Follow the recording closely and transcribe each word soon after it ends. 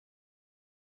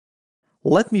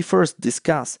Let me first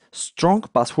discuss strong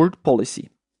password policy.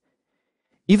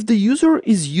 If the user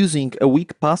is using a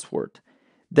weak password,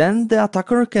 then the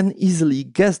attacker can easily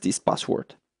guess this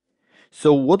password.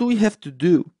 So what we have to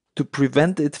do to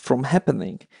prevent it from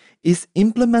happening is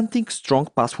implementing strong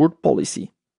password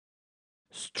policy.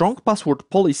 Strong password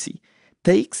policy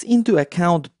takes into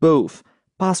account both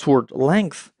password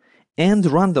length and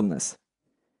randomness.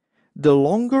 The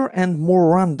longer and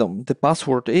more random the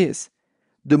password is,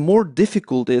 the more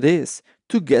difficult it is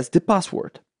to guess the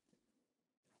password.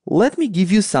 Let me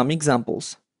give you some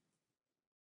examples.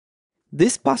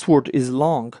 This password is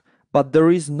long, but there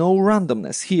is no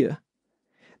randomness here.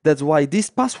 That's why this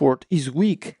password is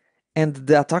weak and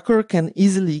the attacker can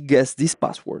easily guess this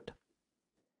password.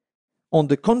 On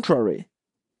the contrary,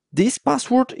 this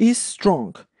password is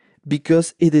strong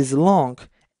because it is long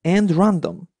and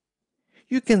random.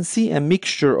 You can see a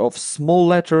mixture of small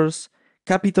letters,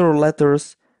 capital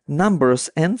letters, numbers,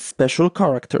 and special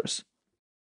characters.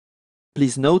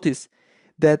 Please notice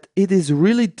that it is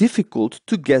really difficult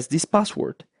to guess this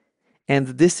password, and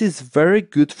this is very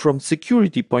good from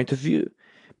security point of view,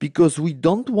 because we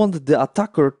don't want the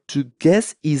attacker to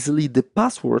guess easily the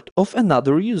password of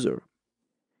another user.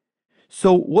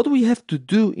 So what we have to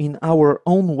do in our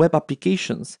own web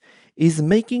applications is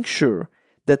making sure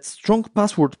that strong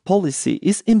password policy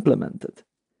is implemented.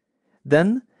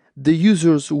 Then the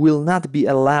users will not be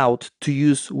allowed to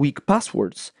use weak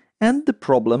passwords and the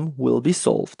problem will be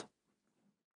solved.